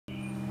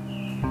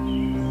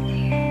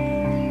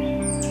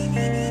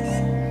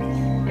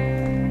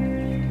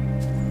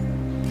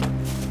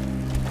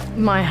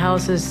My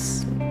house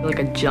is like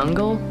a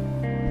jungle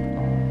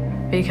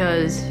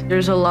because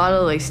there's a lot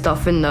of like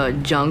stuff in the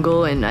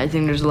jungle, and I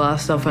think there's a lot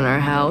of stuff in our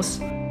house.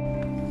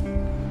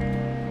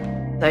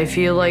 I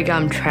feel like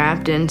I'm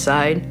trapped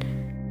inside.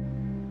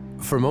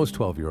 For most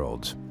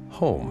 12-year-olds,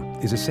 home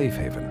is a safe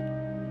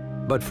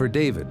haven. But for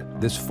David,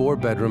 this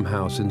 4-bedroom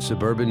house in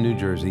suburban New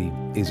Jersey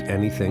is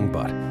anything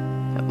but.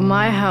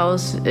 My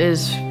house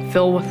is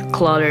filled with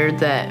clutter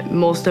that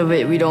most of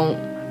it we don't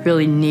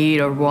really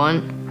need or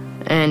want.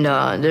 And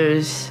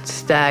there's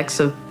stacks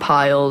of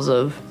piles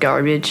of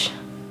garbage.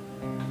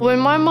 When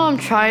my mom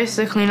tries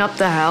to clean up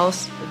the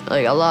house,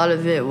 like a lot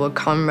of it will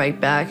come right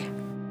back.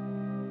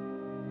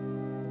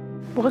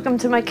 Welcome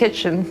to my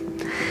kitchen.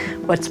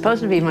 What's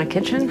supposed to be my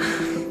kitchen?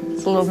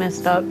 It's a little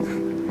messed up.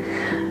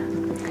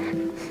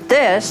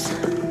 This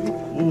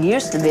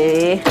used to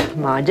be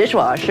my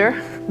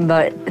dishwasher,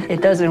 but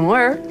it doesn't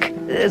work.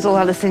 There's a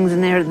lot of things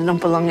in there that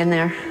don't belong in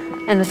there.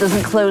 And it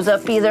doesn't close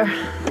up either.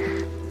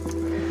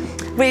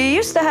 We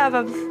used to have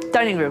a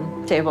dining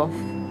room table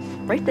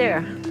right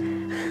there,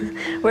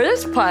 where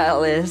this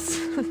pile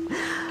is.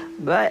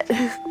 But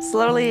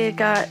slowly it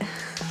got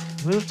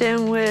moved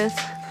in with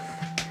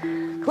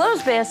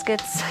clothes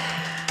baskets,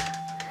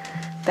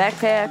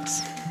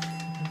 backpacks,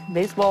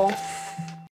 baseball.